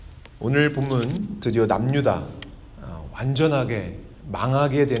오늘 본문 드디어 남유다 완전하게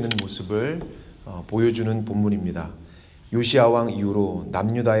망하게 되는 모습을 보여주는 본문입니다. 요시야 왕 이후로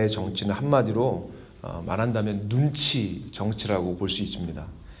남유다의 정치는 한마디로 말한다면 눈치 정치라고 볼 수 있습니다.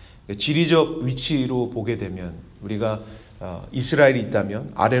 지리적 위치로 보게 되면 우리가 이스라엘이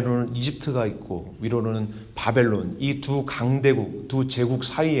있다면 아래로는 이집트가 있고 위로는 바벨론, 이 두 강대국, 두 제국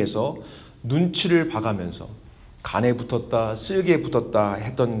사이에서 눈치를 봐가면서 간에 붙었다, 쓸개에 붙었다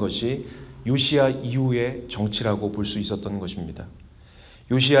했던 것이 요시야 이후의 정치라고 볼 수 있었던 것입니다.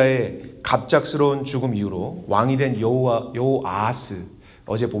 요시야의 갑작스러운 죽음 이후로 왕이 된 여호아하스,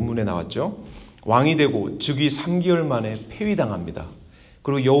 어제 본문에 나왔죠. 왕이 되고 즉위 3개월 만에 폐위당합니다.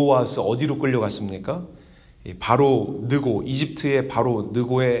 그리고 여호아하스 어디로 끌려갔습니까? 바로 느고, 이집트의 바로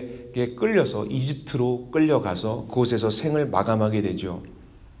느고에게 끌려서 이집트로 끌려가서 그곳에서 생을 마감하게 되죠.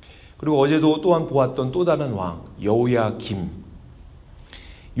 그리고 어제도 또한 보았던 또 다른 왕 여호야김,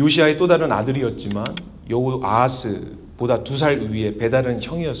 요시야의 또 다른 아들이었지만 여호아하스보다 2살 위에 배다른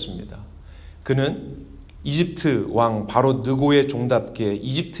형이었습니다. 그는 이집트 왕 바로 느고의 종답게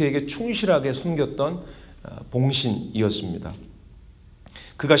이집트에게 충실하게 섬겼던 봉신이었습니다.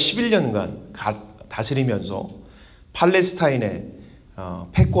 그가 11년간 다스리면서 팔레스타인의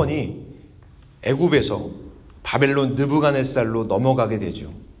패권이 애굽에서 바벨론 느부갓네살로 넘어가게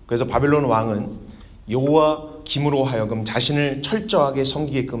되죠. 그래서 바벨론 왕은 여호야김으로 하여금 자신을 철저하게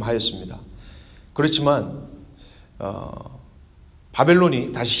섬기게끔 하였습니다. 그렇지만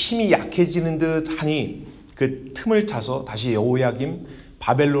바벨론이 다시 힘이 약해지는 듯 하니 그 틈을 타서 다시 여호야김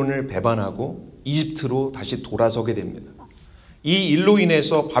바벨론을 배반하고 이집트로 다시 돌아서게 됩니다. 이 일로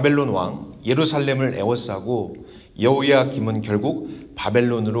인해서 바벨론 왕 예루살렘을 에워싸고 여호야김은 결국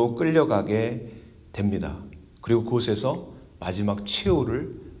바벨론으로 끌려가게 됩니다. 그리고 그곳에서 마지막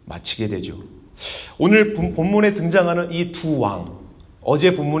최후를 마치게 되죠. 오늘 본문에 등장하는 이 두 왕,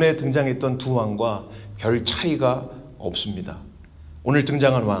 어제 본문에 등장했던 두 왕과 별 차이가 없습니다. 오늘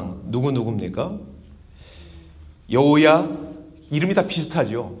등장한 왕 누구입니까? 여호야, 이름이 다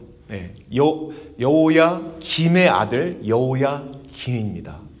비슷하죠. 네, 여호야김의 아들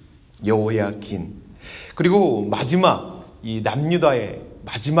여호야긴입니다. 여호야긴. 그리고 마지막 이 남유다의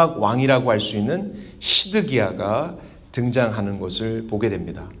마지막 왕이라고 할 수 있는 시드기야가 등장하는 것을 보게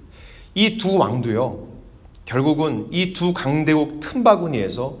됩니다. 이 두 왕도요, 결국은 이 두 강대국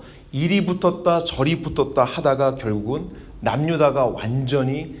틈바구니에서 이리 붙었다 저리 붙었다 하다가 결국은 남유다가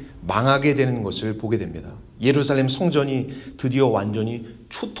완전히 망하게 되는 것을 보게 됩니다. 예루살렘 성전이 드디어 완전히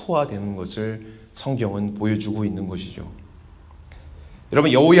초토화되는 것을 성경은 보여주고 있는 것이죠.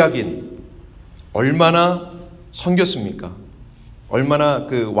 여러분, 여호야긴 얼마나 섬겼습니까? 얼마나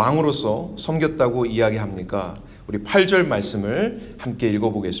그 왕으로서 섬겼다고 이야기합니까? 우리 8절 말씀을 함께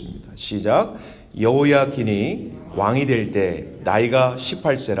읽어보겠습니다. 시작. 여호야긴이 왕이 될 때 나이가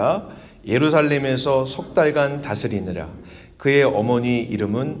 18세라 예루살렘에서 석 달간 다스리느라. 그의 어머니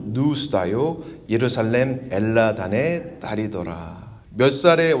이름은 누수다요 예루살렘 엘라단의 딸이더라. 몇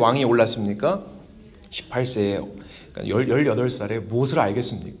살에 왕이 올랐습니까? 18세에. 그러니까 18살에 무엇을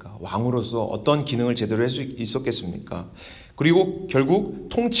알겠습니까? 왕으로서 어떤 기능을 제대로 할 수 있었겠습니까? 그리고 결국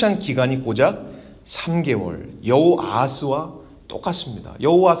통치한 기간이 고작 3개월. 여호아하스와 똑같습니다.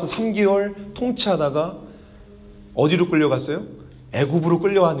 여호아하스 3개월 통치하다가 어디로 끌려갔어요? 애굽으로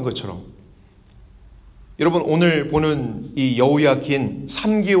끌려가는 것처럼. 여러분, 오늘 보는 이 여호야긴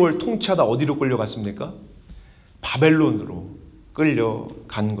 3개월 통치하다 어디로 끌려갔습니까? 바벨론으로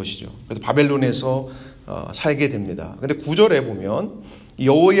끌려간 것이죠. 그래서 바벨론에서 살게 됩니다. 근데 9절에 보면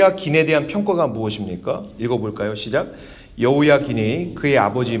여호야긴에 대한 평가가 무엇입니까? 읽어볼까요? 시작. 여호야긴이 그의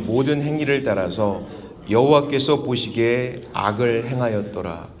아버지 모든 행위를 따라서 여호와께서 보시기에 악을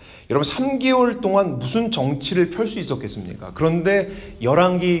행하였더라. 여러분, 3개월 동안 무슨 정치를 펼 수 있었겠습니까? 그런데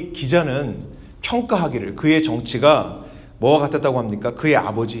열왕기 기자는 평가하기를 그의 정치가 뭐와 같았다고 합니까? 그의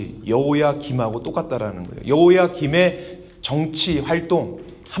아버지 여호야김하고 똑같다라는 거예요. 여호야김의 정치 활동,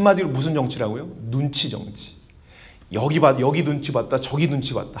 한마디로 무슨 정치라고요? 눈치 정치. 여기 눈치 봤다, 저기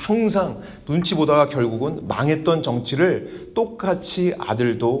눈치 봤다. 항상 눈치 보다가 결국은 망했던 정치를 똑같이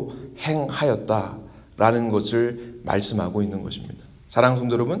아들도 행하였다라는 것을 말씀하고 있는 것입니다. 사랑하는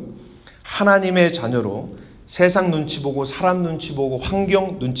성도 여러분, 하나님의 자녀로 세상 눈치 보고 사람 눈치 보고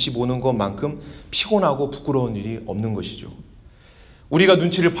환경 눈치 보는 것만큼 피곤하고 부끄러운 일이 없는 것이죠. 우리가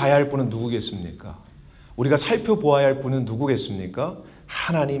눈치를 봐야 할 분은 누구겠습니까? 우리가 살펴보아야 할 분은 누구겠습니까?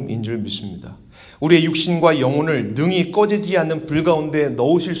 하나님인 줄 믿습니다. 우리의 육신과 영혼을 능히 꺼지지 않는 불 가운데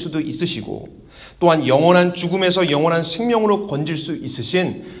넣으실 수도 있으시고, 또한 영원한 죽음에서 영원한 생명으로 건질 수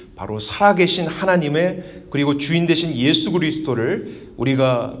있으신 바로 살아계신 하나님의, 그리고 주인 되신 예수 그리스도를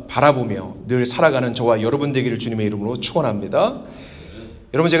우리가 바라보며 늘 살아가는 저와 여러분 되기를 주님의 이름으로 축원합니다.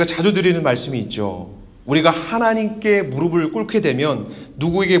 여러분, 제가 자주 드리는 말씀이 있죠. 우리가 하나님께 무릎을 꿇게 되면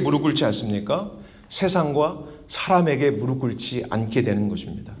누구에게 무릎 꿇지 않습니까? 세상과 사람에게 무릎 꿇지 않게 되는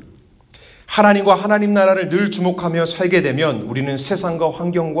것입니다. 하나님과 하나님 나라를 늘 주목하며 살게 되면 우리는 세상과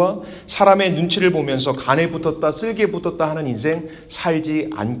환경과 사람의 눈치를 보면서 간에 붙었다 쓸개 붙었다 하는 인생 살지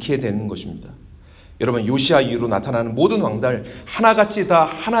않게 되는 것입니다. 여러분, 요시아 이후로 나타나는 모든 왕들 하나같이 다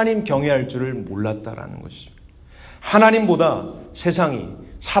하나님 경외할 줄을 몰랐다라는 것이죠. 하나님보다 세상이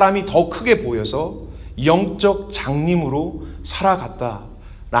사람이 더 크게 보여서 영적 장님으로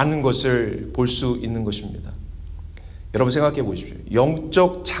살아갔다라는 것을 볼 수 있는 것입니다. 여러분, 생각해 보십시오.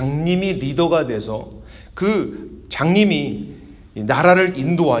 영적 장님이 리더가 돼서 그 장님이 나라를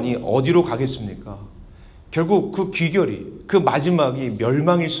인도하니 어디로 가겠습니까? 결국 그 귀결이, 그 마지막이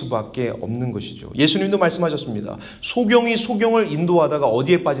멸망일 수밖에 없는 것이죠. 예수님도 말씀하셨습니다. 소경이 소경을 인도하다가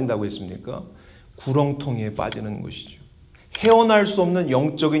어디에 빠진다고 했습니까? 구렁텅이에 빠지는 것이죠. 헤어날 수 없는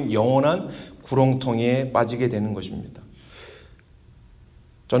영적인 영원한 구렁텅이에 빠지게 되는 것입니다.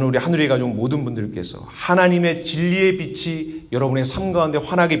 저는 우리 하늘의 가족 모든 분들께서 하나님의 진리의 빛이 여러분의 삶 가운데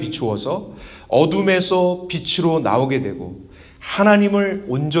환하게 비추어서 어둠에서 빛으로 나오게 되고 하나님을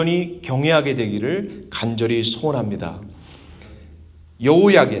온전히 경외하게 되기를 간절히 소원합니다.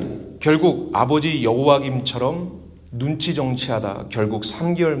 여호야긴 결국 아버지 여호와김처럼 눈치 정치하다 결국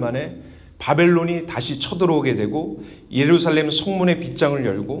 3개월 만에 바벨론이 다시 쳐들어오게 되고 예루살렘 성문의 빗장을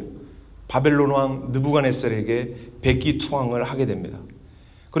열고 바벨론 왕 느부갓네살에게 백기투항을 하게 됩니다.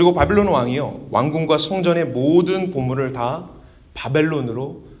 그리고 바벨론 왕이요, 왕궁과 성전의 모든 보물을 다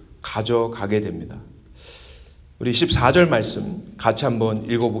바벨론으로 가져가게 됩니다. 우리 14절 말씀 같이 한번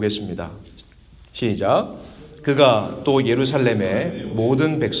읽어보겠습니다. 시작. 그가 또 예루살렘의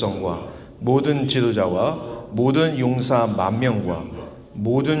모든 백성과 모든 지도자와 모든 용사 10,000명과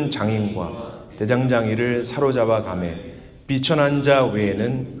모든 장인과 대장장이를 사로잡아 가매 비천한 자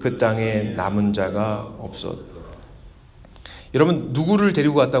외에는 그 땅에 남은 자가 없었다. 여러분, 누구를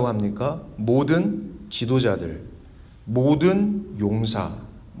데리고 갔다고 합니까? 모든 지도자들, 모든 용사,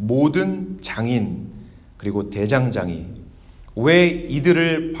 모든 장인, 그리고 대장장이. 왜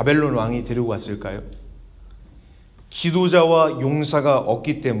이들을 바벨론 왕이 데리고 갔을까요? 지도자와 용사가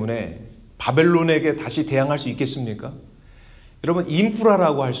없기 때문에 바벨론에게 다시 대항할 수 있겠습니까? 여러분,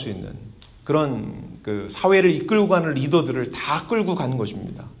 인프라라고 할 수 있는 그런 그 사회를 이끌고 가는 리더들을 다 끌고 가는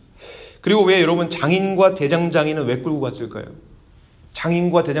것입니다. 그리고 왜 여러분 장인과 대장장이는 왜 끌고 갔을까요?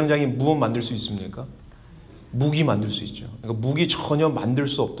 장인과 대장장이 무엇 만들 수 있습니까? 무기 만들 수 있죠. 그러니까 무기 전혀 만들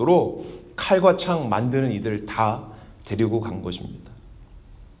수 없도록 칼과 창 만드는 이들 다 데리고 간 것입니다.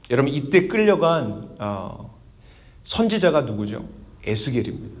 여러분, 이때 끌려간 선지자가 누구죠?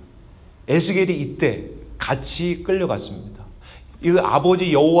 에스겔입니다. 에스겔이 이때 같이 끌려갔습니다. 이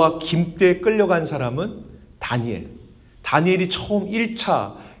아버지 여호와 김때 끌려간 사람은 다니엘. 다니엘이 처음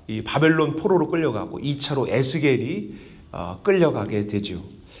 1차 이 바벨론 포로로 끌려가고 2차로 에스겔이 끌려가게 되죠.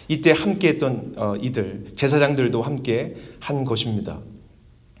 이때 함께 했던 이들, 제사장들도 함께 한 것입니다.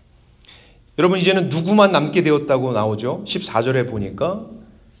 여러분, 이제는 누구만 남게 되었다고 나오죠? 14절에 보니까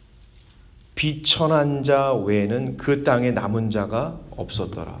비천한 자 외에는 그 땅에 남은 자가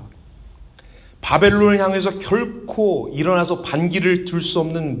없었더라. 바벨론을 향해서 결코 일어나서 반기를 들 수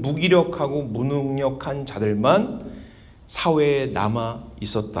없는 무기력하고 무능력한 자들만 사회에 남아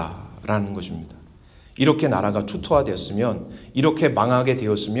있었다라는 것입니다. 이렇게 나라가 초토화되었으면, 이렇게 망하게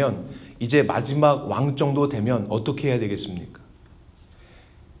되었으면 이제 마지막 왕 정도 되면 어떻게 해야 되겠습니까?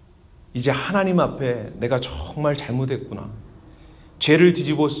 이제 하나님 앞에 내가 정말 잘못했구나, 죄를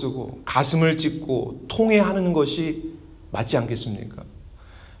뒤집어 쓰고 가슴을 찢고 통회하는 것이 맞지 않겠습니까?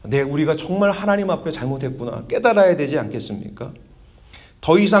 우리가 정말 하나님 앞에 잘못했구나 깨달아야 되지 않겠습니까?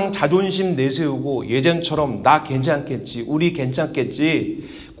 더 이상 자존심 내세우고 예전처럼 나 괜찮겠지, 우리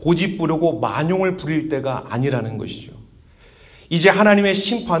괜찮겠지 고집 부르고 만용을 부릴 때가 아니라는 것이죠. 이제 하나님의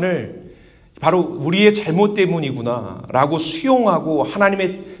심판을 바로 우리의 잘못 때문이구나 라고 수용하고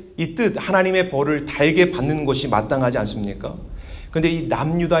하나님의 이 뜻, 하나님의 벌을 달게 받는 것이 마땅하지 않습니까? 그런데 이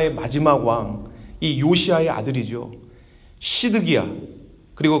남유다의 마지막 왕, 이 요시아의 아들이죠, 시드기야,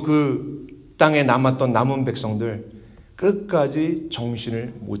 그리고 그 땅에 남았던 남은 백성들 끝까지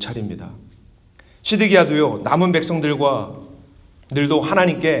정신을 못 차립니다. 시드기야도요, 남은 백성들과 늘도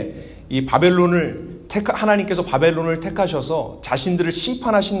하나님께 이 하나님께서 바벨론을 택하셔서 자신들을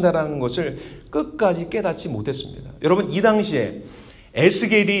심판하신다라는 것을 끝까지 깨닫지 못했습니다. 여러분, 이 당시에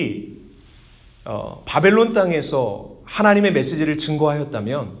에스겔이 바벨론 땅에서 하나님의 메시지를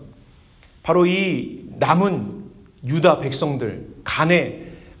증거하였다면 바로 이 남은 유다 백성들 간에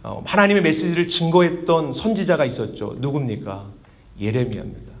하나님의 메시지를 증거했던 선지자가 있었죠. 누굽니까?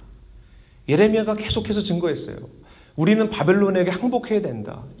 예레미야입니다. 예레미야가 계속해서 증거했어요. 우리는 바벨론에게 항복해야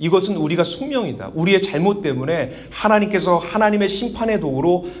된다. 이것은 우리가 숙명이다. 우리의 잘못 때문에 하나님께서 하나님의 심판의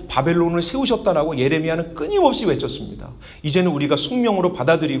도구로 바벨론을 세우셨다라고 예레미야는 끊임없이 외쳤습니다. 이제는 우리가 숙명으로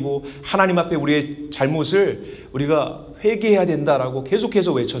받아들이고 하나님 앞에 우리의 잘못을 우리가 회개해야 된다라고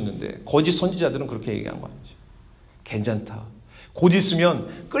계속해서 외쳤는데 거짓 선지자들은 그렇게 얘기한 거 아니죠. 괜찮다. 곧 있으면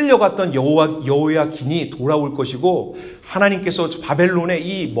끌려갔던 여호야긴이 돌아올 것이고 하나님께서 바벨론의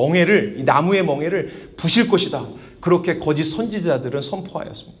이 멍에를, 이 나무의 멍에를 부실 것이다. 그렇게 거짓 선지자들은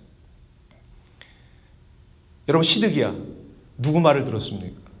선포하였습니다. 여러분, 시드기야 누구 말을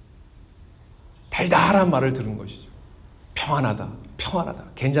들었습니까? 달달한 말을 들은 것이죠. 평안하다, 평안하다,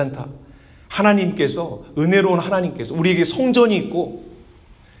 괜찮다. 하나님께서, 은혜로운 하나님께서 우리에게 성전이 있고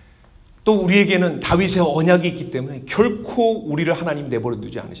또 우리에게는 다윗의 언약이 있기 때문에 결코 우리를 하나님 내버려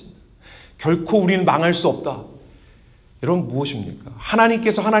두지 않으신다. 결코 우리는 망할 수 없다. 여러분, 무엇입니까?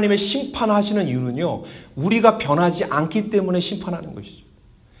 하나님께서 하나님의 심판하시는 이유는요, 우리가 변하지 않기 때문에 심판하는 것이죠.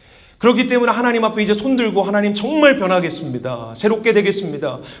 그렇기 때문에 하나님 앞에 이제 손들고 하나님 정말 변하겠습니다. 새롭게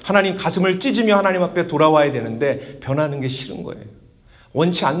되겠습니다. 하나님 가슴을 찢으며 하나님 앞에 돌아와야 되는데 변하는 게 싫은 거예요.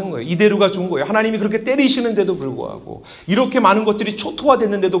 원치 않는 거예요. 이대로가 좋은 거예요. 하나님이 그렇게 때리시는데도 불구하고 이렇게 많은 것들이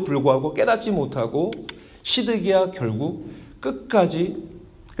초토화됐는데도 불구하고 깨닫지 못하고 시드기야 결국 끝까지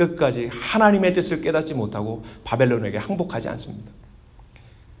하나님의 뜻을 깨닫지 못하고 바벨론에게 항복하지 않습니다.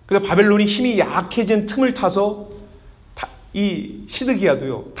 그래서 바벨론이 힘이 약해진 틈을 타서 이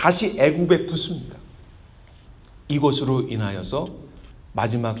시드기야도요 다시 애굽에 붙습니다. 이것으로 인하여서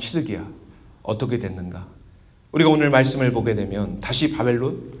마지막 시드기야 어떻게 됐는가? 우리가 오늘 말씀을 보게 되면 다시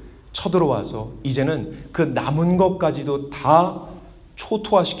바벨론 쳐들어와서 이제는 그 남은 것까지도 다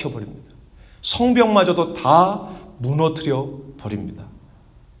초토화시켜 버립니다. 성벽마저도 다 무너뜨려 버립니다.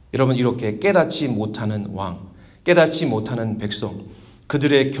 여러분, 이렇게 깨닫지 못하는 왕, 깨닫지 못하는 백성,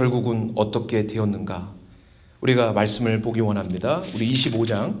 그들의 결국은 어떻게 되었는가? 우리가 말씀을 보기 원합니다. 우리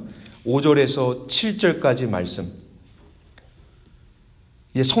 25장 5절에서 7절까지 말씀.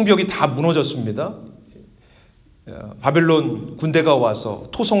 이제 성벽이 다 무너졌습니다. 바벨론 군대가 와서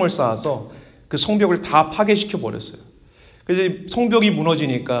토성을 쌓아서 그 성벽을 다 파괴시켜 버렸어요. 그래서 성벽이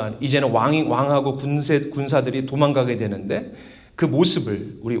무너지니까 이제는 왕하고 군사들이 도망가게 되는데 그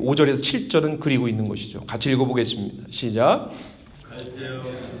모습을 우리 5절에서 7절은 그리고 있는 것이죠. 같이 읽어보겠습니다. 시작. 갈대아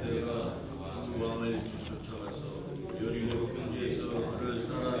군대가 왕을 쫓아가서 여리고 평지에서 그를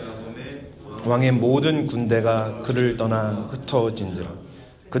따라잡음에 왕의 모든 군대가 그를 떠나 흩어진지라.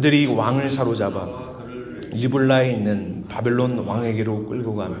 그들이 왕을 사로잡아 리블라에 있는 바벨론 왕에게로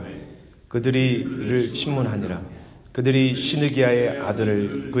끌고 가며 그들이 이를 신문하니라. 그들이 시드기야의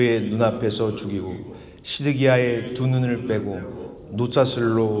아들을 그의 눈앞에서 죽이고 시드기야의 두 눈을 빼고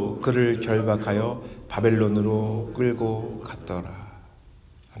놋사슬로 그를 결박하여 바벨론으로 끌고 갔더라.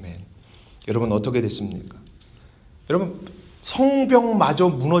 아멘. 여러분, 어떻게 됐습니까? 여러분, 성벽마저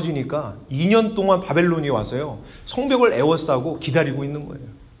무너지니까 2년 동안 바벨론이 와서요 성벽을 에워싸고 기다리고 있는 거예요.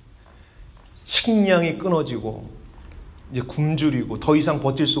 식량이 끊어지고 이제 굶주리고 더 이상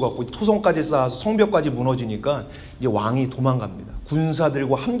버틸 수가 없고 토성까지 쌓아서 성벽까지 무너지니까 이제 왕이 도망갑니다.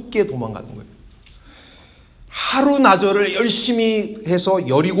 군사들과 함께 도망가는 거예요. 하루나절을 열심히 해서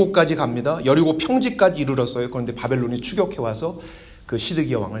여리고까지 갑니다. 여리고 평지까지 이르렀어요. 그런데 바벨론이 추격해 와서 그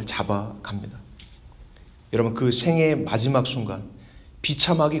시드기야 왕을 잡아갑니다. 여러분, 그 생애의 마지막 순간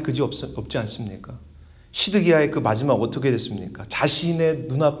비참하게 그지 없지 않습니까? 시드기야의 그 마지막 어떻게 됐습니까? 자신의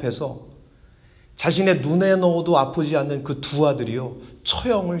눈앞에서 자신의 눈에 넣어도 아프지 않는 그 두 아들이요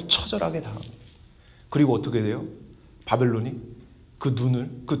처형을 처절하게 당합니다. 그리고 어떻게 돼요? 바벨론이 그 두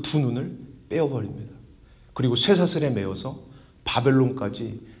눈을 빼어버립니다. 그리고 쇠사슬에 매어서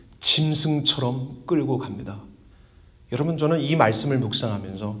바벨론까지 짐승처럼 끌고 갑니다. 여러분, 저는 이 말씀을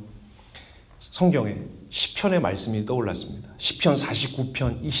묵상하면서 성경에 시편의 말씀이 떠올랐습니다. 시편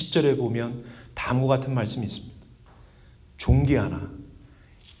 49편 20절에 보면 다음과 같은 말씀이 있습니다. 존귀하나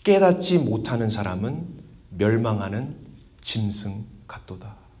깨닫지 못하는 사람은 멸망하는 짐승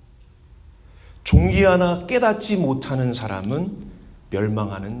같도다. 존귀하나 깨닫지 못하는 사람은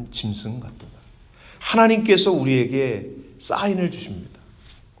멸망하는 짐승 같도다. 하나님께서 우리에게 사인을 주십니다.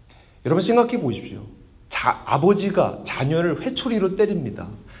 여러분, 생각해 보십시오. 아버지가 자녀를 회초리로 때립니다.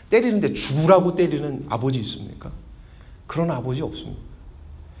 때리는데 죽으라고 때리는 아버지 있습니까? 그런 아버지 없습니다.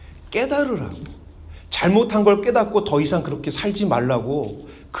 깨달으라고, 잘못한 걸 깨닫고 더 이상 그렇게 살지 말라고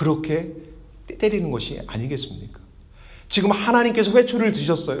그렇게 때리는 것이 아니겠습니까? 지금 하나님께서 회초리를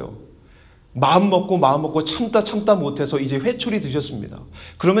드셨어요. 마음 먹고 참다 못해서 이제 회초리 드셨습니다.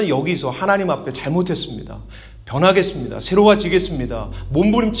 그러면 여기서 하나님 앞에 잘못했습니다. 변하겠습니다. 새로워지겠습니다.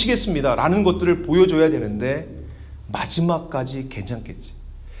 몸부림치겠습니다. 라는 것들을 보여줘야 되는데 마지막까지 괜찮겠지.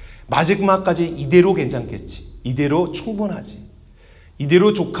 마지막까지 이대로 괜찮겠지. 이대로 충분하지,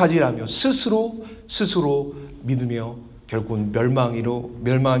 이대로 족하지라며 스스로 믿으며 결국은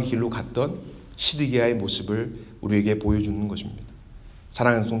멸망의 길로 갔던 시드기야의 모습을 우리에게 보여주는 것입니다.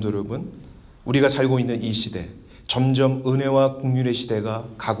 사랑하는 성도 여러분, 우리가 살고 있는 이 시대, 점점 은혜와 긍휼의 시대가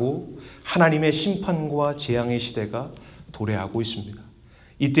가고 하나님의 심판과 재앙의 시대가 도래하고 있습니다.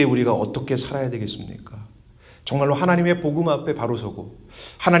 이때 우리가 어떻게 살아야 되겠습니까? 정말로 하나님의 복음 앞에 바로 서고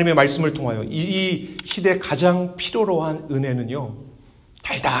하나님의 말씀을 통하여 이 시대에 가장 필요로 한 은혜는요,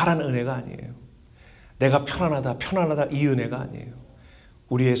 달달한 은혜가 아니에요. 내가 편안하다 이 은혜가 아니에요.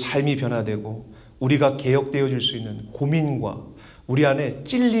 우리의 삶이 변화되고 우리가 개혁되어질 수 있는 고민과 우리 안에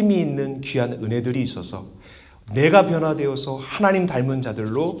찔림이 있는 귀한 은혜들이 있어서 내가 변화되어서 하나님 닮은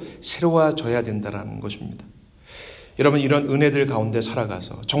자들로 새로워져야 된다는 것입니다. 여러분, 이런 은혜들 가운데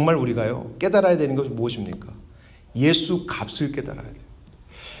살아가서 정말 우리가요, 깨달아야 되는 것이 무엇입니까? 예수 값을 깨달아야 돼요.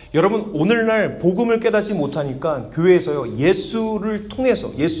 여러분, 오늘날 복음을 깨닫지 못하니까 교회에서요, 예수를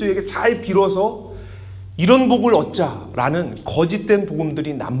통해서 예수에게 잘 빌어서 이런 복을 얻자라는 거짓된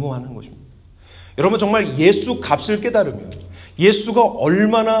복음들이 난무하는 것입니다. 여러분, 정말 예수 값을 깨달으면, 예수가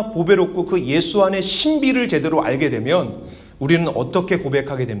얼마나 보배롭고 그 예수 안의 신비를 제대로 알게 되면 우리는 어떻게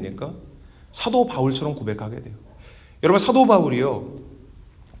고백하게 됩니까? 사도 바울처럼 고백하게 돼요. 여러분, 사도 바울이요,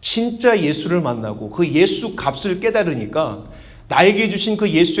 진짜 예수를 만나고 그 예수 값을 깨달으니까, 나에게 주신 그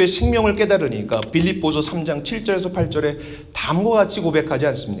예수의 생명을 깨달으니까 빌립보서 3장 7절에서 8절에 다음과 같이 고백하지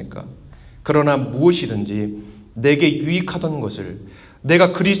않습니까? 그러나 무엇이든지 내게 유익하던 것을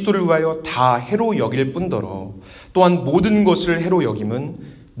내가 그리스도를 위하여 다 해로 여길 뿐더러 또한 모든 것을 해로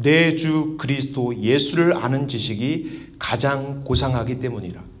여김은 내 주 그리스도 예수를 아는 지식이 가장 고상하기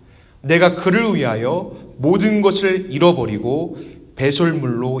때문이라. 내가 그를 위하여 모든 것을 잃어버리고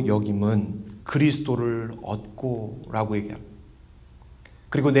배설물로 여김은 그리스도를 얻고 라고 얘기합니다.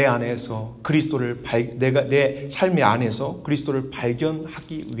 그리고 내 안에서 그리스도를 내 삶의 안에서 그리스도를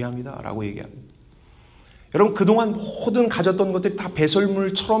발견하기 위함이다 라고 얘기합니다. 여러분, 그동안 모든 가졌던 것들이 다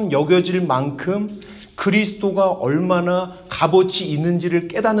배설물처럼 여겨질 만큼 그리스도가 얼마나 값어치 있는지를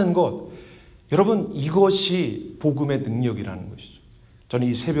깨닫는 것, 여러분, 이것이 복음의 능력이라는 것이죠. 저는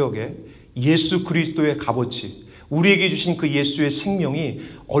이 새벽에 예수 그리스도의 값어치, 우리에게 주신 그 예수의 생명이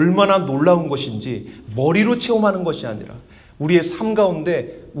얼마나 놀라운 것인지 머리로 체험하는 것이 아니라 우리의 삶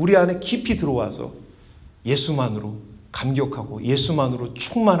가운데 우리 안에 깊이 들어와서 예수만으로 감격하고 예수만으로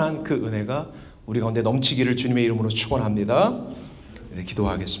충만한 그 은혜가 우리 가운데 넘치기를 주님의 이름으로 축원합니다. 네,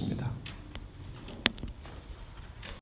 기도하겠습니다.